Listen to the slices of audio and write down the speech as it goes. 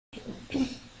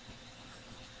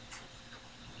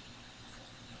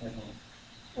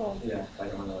Yeah, I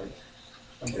don't want to like.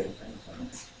 I'm good.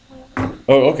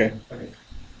 Oh, okay. Okay.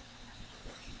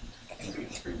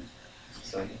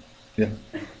 So Yeah.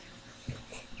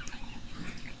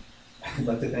 I'd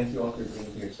like to thank you all for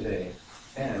being here today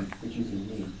and for choosing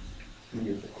me to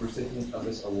be the recipient of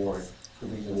this award for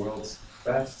being the world's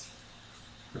best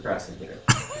procrastinator.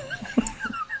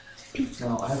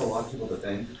 Now, I have a lot of people to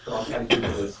thank, but I'll try to keep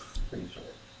this pretty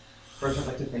short. First, I'd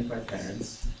like to thank my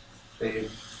parents.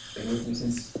 They've been with me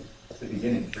since the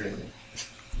beginning, really.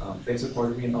 They've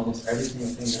supported me in almost every single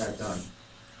thing that I've done,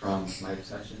 from my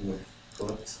obsession with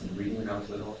books and reading when I was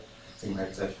little, to my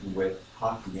obsession with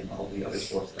hockey and all the other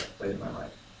sports that I've played in my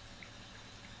life.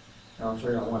 Now, I'm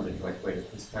sure you're all wondering, like, wait,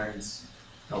 his parents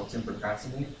helped him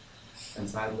procrastinate? And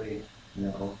sadly,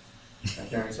 no. My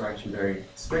parents are actually very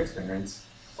strict parents,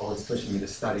 always pushing me to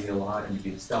study a lot and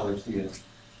be a stellar student,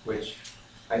 which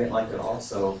I didn't like at all.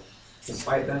 So,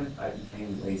 despite them, I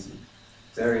became lazy.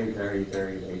 Very, very,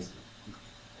 very lazy.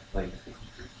 Like,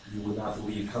 you would not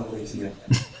believe how lazy I am.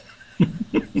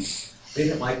 They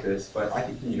didn't like this, but I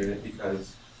continued it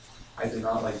because I did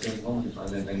not like doing homework on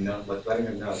them and like letting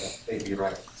them know that they'd be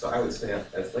right. So I would stay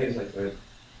up as late as I could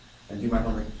and do my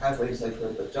homework as late as I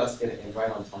could, but just get it in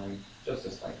right on time, just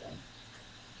like them.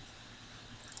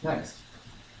 Next,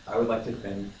 I would like to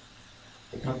thank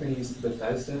the companies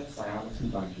Bethesda, Psyonix,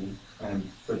 and Bungie, and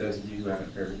for those of you who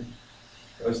haven't heard,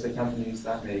 those are the companies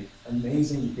that make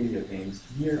amazing video games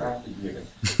year after year,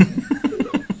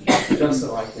 just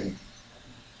so I can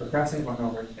procrastinate my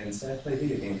homework and instead play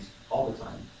video games all the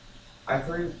time. I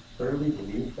thoroughly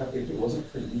believe that if it wasn't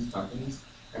for these companies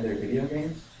and their video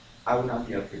games, I would not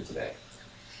be up here today.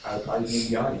 I would probably be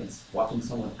in the audience watching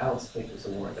someone else take this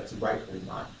award that's rightfully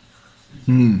mine.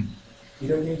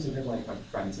 Video games have been like my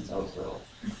friends since I was little.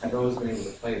 I've always been able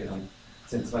to play them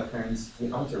since my parents, I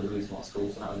went to a really small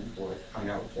school, so not many people like hung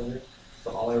out with each other.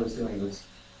 So all I was doing was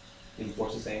being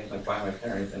forced to stay like by my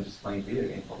parents and just playing video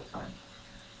games all the time.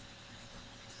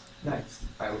 Next,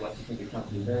 I would like to thank a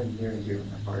company very near and dear to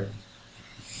my heart,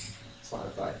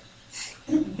 Spotify.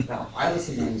 Now, I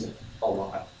listen to music a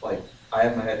lot. Like, I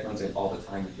have my headphones in all the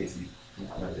time in case you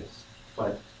not notice.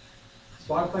 But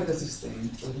Spotify does this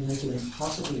thing where they make it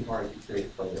impossibly hard to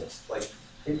create playlists. Like,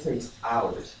 it takes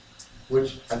hours,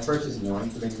 which at first is annoying,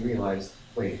 but then you realize,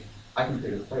 wait, I can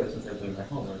create a playlist instead of doing my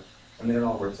homework, and then it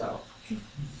all works out.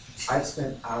 I've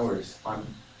spent hours on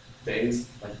days,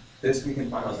 like this week in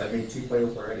finals, I've made 2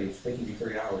 playlists already. It's taking me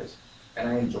 3 hours, and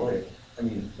I enjoy it. I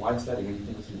mean, why study when you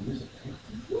can listen to music?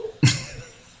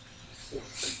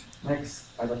 Right? Next,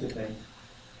 I'd like to thank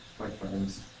my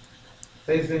friends.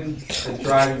 They've been a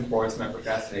driving force in my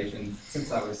procrastination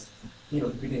since I was, the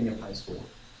beginning of high school.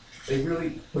 They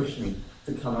really pushed me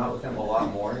to come out with them a lot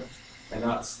more and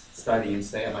not study and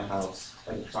stay at my house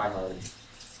like a tryhard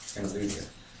and a loser.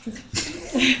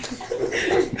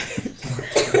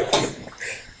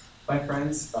 My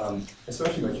friends,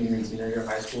 especially my junior and senior year of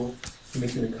high school,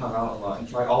 convinced me to come out a lot and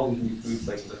try all these new food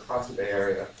places across the Bay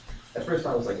Area. At first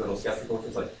I was like a little skeptical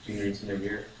because like junior and senior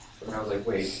year, but then I was like,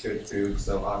 wait, good food,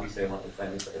 so obviously I want to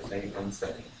defend instead of staying home and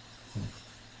studying.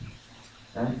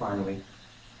 And finally,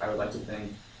 I would like to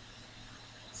thank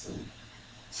sleep.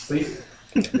 Sleep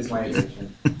is my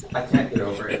addiction. I can't get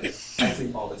over it. I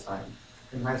sleep all the time.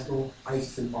 In high school, I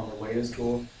used to sleep on the way to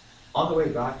school, on the way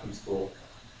back from school,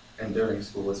 and during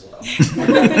school as well.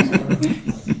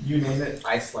 You name it,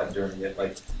 I slept during it.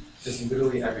 Like, just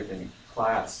literally everything.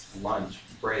 Class, lunch,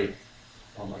 break.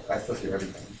 Oh my God, I slept through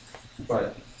everything.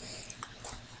 But,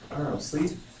 I don't know,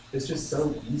 sleep is just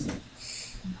so easy.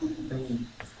 I mean,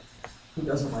 who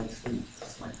doesn't like sleep?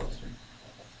 That's my question.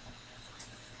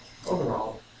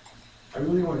 Overall, I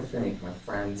really want to thank my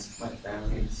friends, my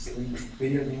family, sleep,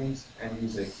 video games, and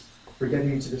music for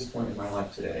getting me to this point in my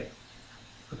life today.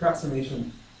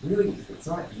 Procrastination, really, it's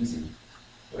not easy.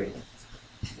 Wait,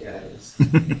 yeah, it is.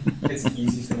 It's the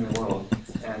easiest thing in the world,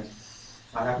 and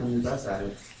I happen to be the best at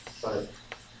it. But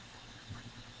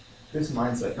this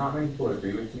mindset, not many people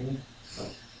agree with me,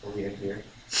 like Leah here,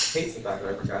 hates the fact that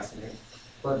I procrastinate.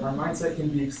 But my mindset can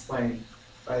be explained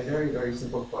by a very, very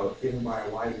simple quote given by a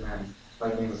wise man by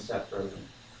the name of Seth Rogen,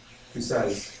 who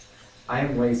says, "I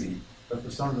am lazy, but for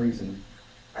some reason,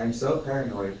 I am so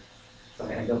paranoid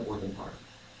that I end up working hard."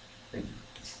 Thank you.